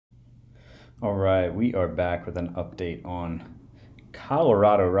All right, we are back with an update on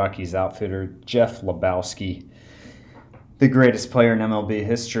Colorado Rockies outfitter Jeff Lebowski, the greatest player in MLB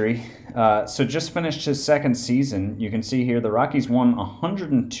history. So just finished his second season. You can see here the Rockies won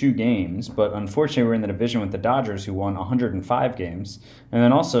 102 games, but unfortunately we're in the division with the Dodgers, who won 105 games, and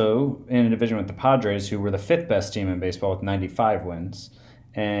then also in a division with the Padres, who were the fifth best team in baseball with 95 wins.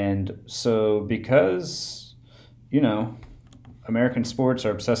 And so because, American sports are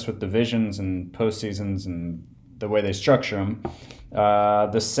obsessed with divisions and postseasons and the way they structure them,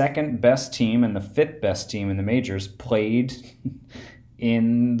 the second best team and the fifth best team in the majors played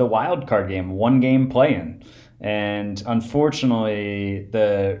in the wild card game, one game play-in. And unfortunately,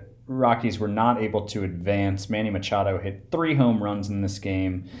 the Rockies were not able to advance. Manny Machado hit 3 home runs in this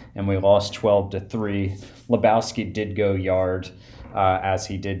game, and we lost 12-3. Lebowski did go yard, as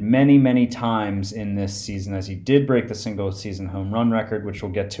he did many, many times in this season, as he did break the single-season home run record, which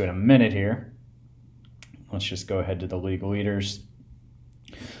we'll get to in a minute here. Let's just go ahead to the league leaders.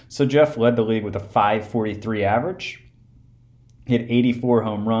 So Jeff led the league with a .543 average, hit 84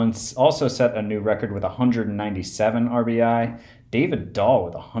 home runs, also set a new record with 197 RBI. David Dahl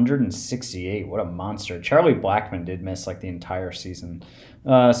with 168. What a monster. Charlie Blackmon did miss like the entire season.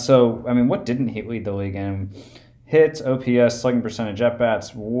 What didn't he lead the league in? Hits, OPS, slugging percentage,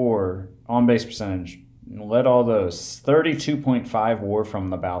 at-bats, WAR, on-base percentage. Led all those. 32.5 WAR from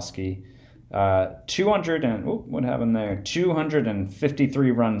Lebowski.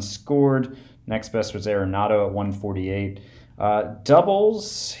 253 runs scored. Next best was Arenado at 148.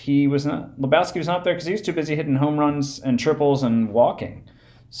 Doubles, Lebowski was not there because he was too busy hitting home runs and triples and walking.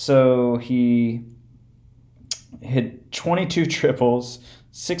 So he hit 22 triples,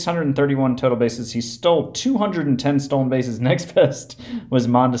 631 total bases. He stole 210 stolen bases. Next best was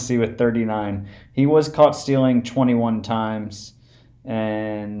Mondesi with 39. He was caught stealing 21 times.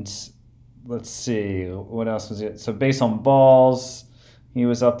 And let's see, what else was it? So base on balls, he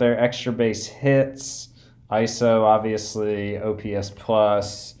was up there. Extra base hits, ISO, obviously, OPS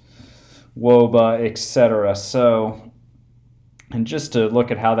plus, WOBA, etc. So, and just to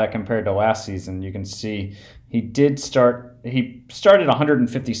look at how that compared to last season, you can see he started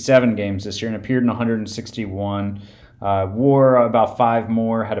 157 games this year and appeared in 161. WAR about 5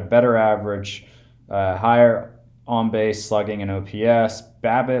 more, had a better average, higher on-base slugging and OPS.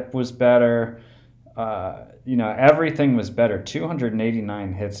 BABIP was better. Everything was better.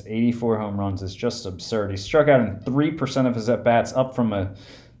 289 hits, 84 home runs is just absurd. He struck out in 3% of his at-bats, up from a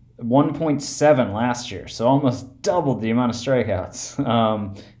 1.7 last year, so almost doubled the amount of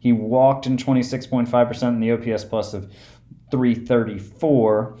strikeouts. He walked in 26.5% and the OPS plus of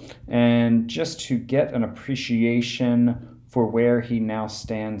 334. And just to get an appreciation for where he now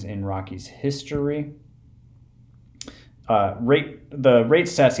stands in Rockies history, the rate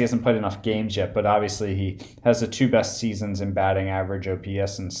stats, he hasn't played enough games yet, but obviously he has the 2 best seasons in batting average,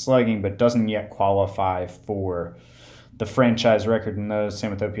 OPS, and slugging, but doesn't yet qualify for the franchise record in those,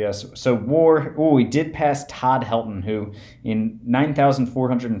 same with OPS. So WAR, he did pass Todd Helton, who in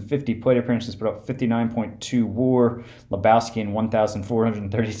 9,450 plate appearances put up 59.2 WAR. Lebowski in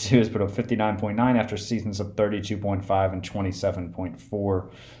 1,432 has put up 59.9 after seasons of 32.5 and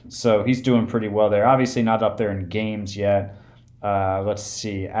 27.4. So he's doing pretty well there. Obviously not up there in games yet. Let's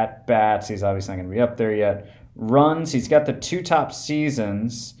see, at-bats, he's obviously not going to be up there yet. Runs, he's got the 2 top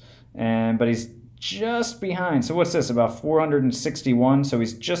seasons, but he's just behind. So what's this, about 461? So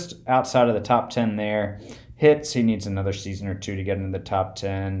he's just outside of the top 10 there. Hits, he needs another season or 2 to get into the top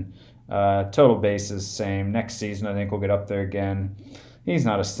 10. Total bases, same. Next season, I think we'll get up there again. He's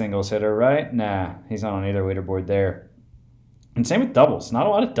not a singles hitter, right? Nah, he's not on either leaderboard there. And same with doubles. Not a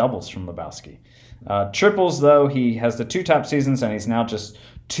lot of doubles from Lebowski. Triples, though, he has the 2 top seasons, and he's now just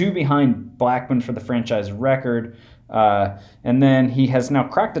 2 behind Blackmon for the franchise record. And then he has now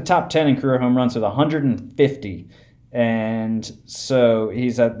cracked the top 10 in career home runs with 150. And so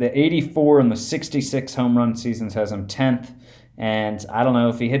he's at the 84 and the 66 home run seasons has him 10th. And I don't know,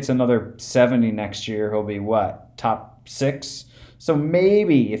 if he hits another 70 next year, he'll be what? Top 6? So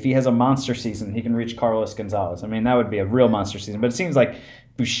maybe if he has a monster season, he can reach Carlos Gonzalez. I mean, that would be a real monster season. But it seems like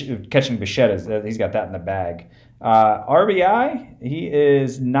catching Bichette, he's got that in the bag. RBI, he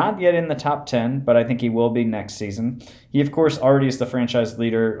is not yet in the top 10, but I think he will be next season. He, of course, already is the franchise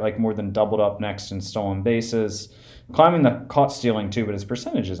leader, like more than doubled up next in stolen bases. Climbing the caught stealing, too, but his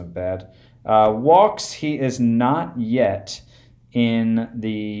percentage isn't bad. Walks, he is not yet in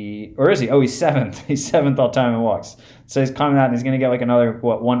the, or is he? Oh, he's 7th. He's 7th all time in walks. So he's climbing that, and he's going to get like another,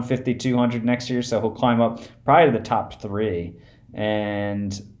 150, 200 next year, so he'll climb up probably to the top 3.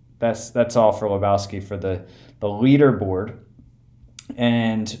 And that's all for Lebowski for the leaderboard.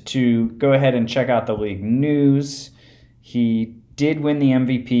 And to go ahead and check out the league news, he did win the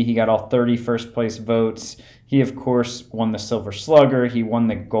MVP. He got all 30 first place votes. He, of course, won the Silver Slugger. He won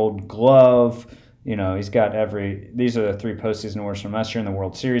the Gold Glove. You know, he's got these are the 3 postseason awards from last year in the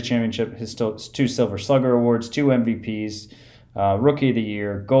World Series Championship. His 2 Silver Slugger awards, 2 MVPs, Rookie of the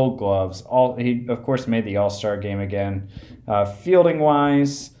Year, Gold Gloves. He, of course, made the All-Star game again.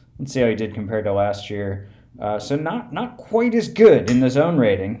 Fielding-wise, let's see how he did compared to last year. So not quite as good in the zone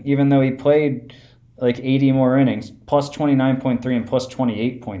rating, even though he played like 80 more innings, plus 29.3 and plus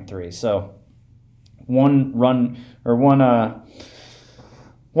 28.3. So one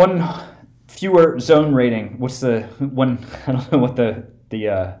fewer zone rating. What's the one? I don't know what the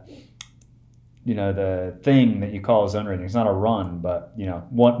thing that you call a zone rating. It's not a run, but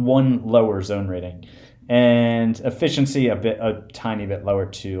one lower zone rating. And efficiency a tiny bit lower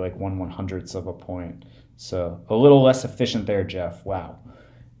too, like 1/100th of a point. So a little less efficient there, Jeff. Wow.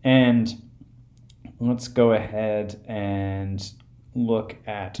 And let's go ahead and look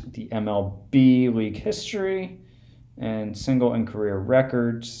at the MLB league history and single and career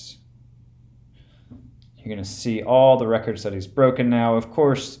records. You're going to see all the records that he's broken now. Of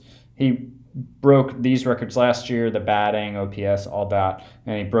course, he broke these records last year, the batting, OPS, all that,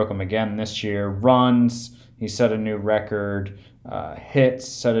 and he broke them again this year. Runs, he set a new record. Hits,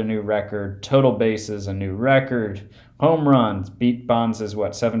 set a new record. Total bases, a new record. Home runs, beat Bonds'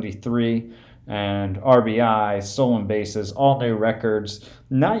 73. And RBI, stolen bases, all new records.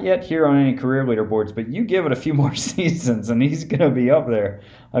 Not yet here on any career leaderboards, but you give it a few more seasons and he's going to be up there.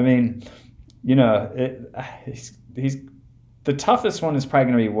 I mean, he's the toughest one is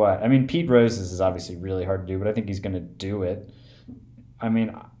probably going to be what? I mean, Pete Rose's is obviously really hard to do, but I think he's going to do it. I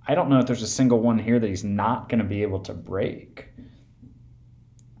mean, I don't know if there's a single one here that he's not going to be able to break.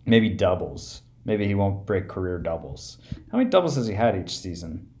 Maybe doubles. Maybe he won't break career doubles. How many doubles has he had each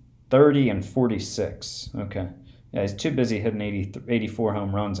season? 30 and 46. Okay. Yeah, he's too busy hitting 84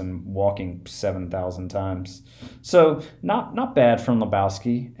 home runs and walking 7,000 times. So not bad from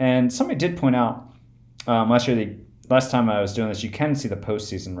Lebowski. And somebody did point out last time I was doing this, you can see the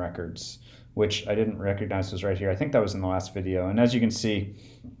postseason records, which I didn't recognize was right here. I think that was in the last video. And as you can see,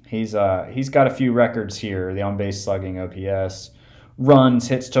 he's got a few records here. The on-base slugging, OPS, runs,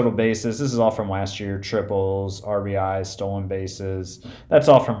 hits, total bases. This is all from last year. Triples, RBIs, stolen bases. That's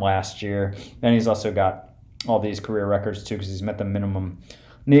all from last year. And he's also got all these career records too because he's met the minimum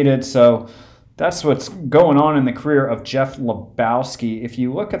needed. So that's what's going on in the career of Jeff Lebowski. If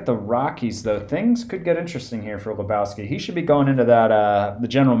you look at the Rockies, though, things could get interesting here for Lebowski. He should be going into that the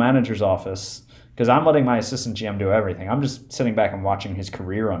general manager's office because I'm letting my assistant GM do everything. I'm just sitting back and watching his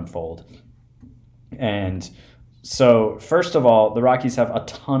career unfold. And so, first of all, the Rockies have a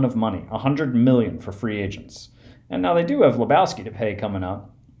ton of money, $100 million for free agents. And now they do have Lebowski to pay coming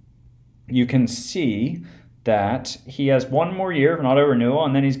up. You can see that he has one more year of an auto renewal,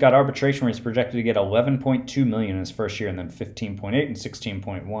 and then he's got arbitration where he's projected to get $11.2 million in his first year, and then 15.8 and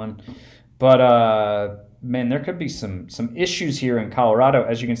 16.1. But man, there could be some issues here in Colorado.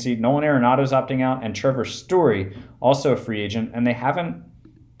 As you can see, Nolan Arenado's opting out, and Trevor Story, also a free agent, and they haven't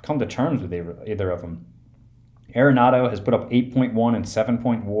come to terms with either of them. Arenado has put up 8.1 and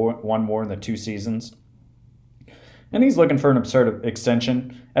 7.1 more in the 2 seasons. And he's looking for an absurd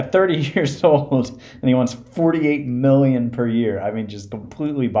extension at 30 years old, and he wants $48 million per year. I mean, just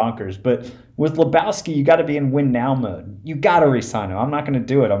completely bonkers. But with Lebowski, you got to be in win now mode. You got to re-sign him. I'm not going to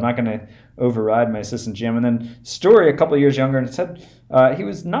do it. I'm not going to override my assistant GM. And then Story, a couple of years younger, and said he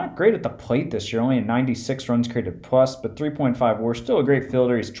was not great at the plate this year, only at 96 runs created plus, but 3.5 WAR. Still a great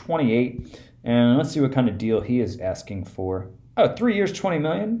fielder. He's 28. And let's see what kind of deal he is asking for. Oh, 3 years, $20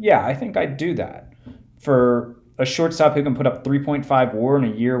 million? Yeah, I think I'd do that. For a shortstop who can put up 3.5 WAR in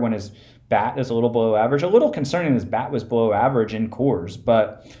a year when his bat is a little below average. A little concerning his bat was below average in cores,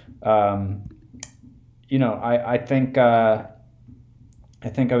 but I think I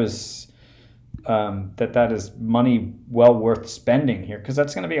was that is money well worth spending here because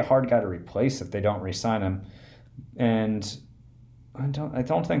that's going to be a hard guy to replace if they don't re-sign him. And I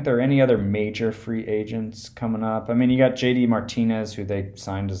don't think there are any other major free agents coming up. I mean, you got J.D. Martinez, who they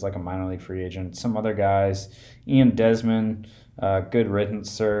signed as like a minor league free agent. Some other guys. Ian Desmond, good riddance,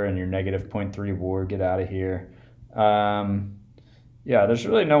 sir, and your negative .3 WAR. Get out of here. Yeah, there's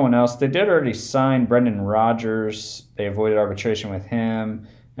really no one else. They did already sign Brendan Rodgers. They avoided arbitration with him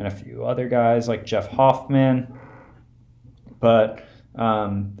and a few other guys like Jeff Hoffman. But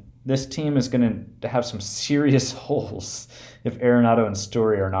this team is going to have some serious holes if Arenado and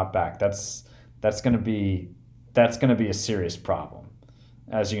Story are not back. That's going to be a serious problem.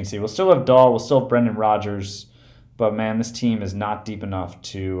 As you can see, we'll still have Dahl, we'll still have Brendan Rodgers, But man, this team is not deep enough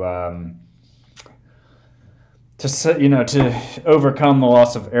to overcome the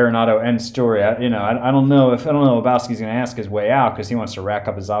loss of Arenado and Story. I don't know if Lebowski's going to ask his way out because he wants to rack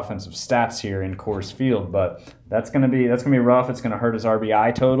up his offensive stats here in Coors Field, but that's going to be rough. It's going to hurt his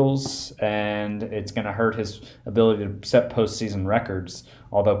RBI totals, and it's going to hurt his ability to set postseason records.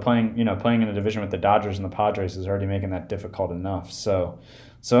 Although playing in a division with the Dodgers and the Padres is already making that difficult enough.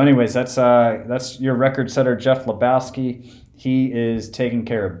 So anyways, that's your record setter, Jeff Lebowski. He is taking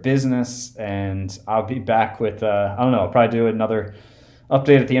care of business, and I'll be back with, I'll probably do another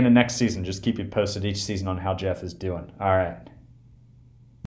update at the end of next season. Just keep you posted each season on how Jeff is doing. All right.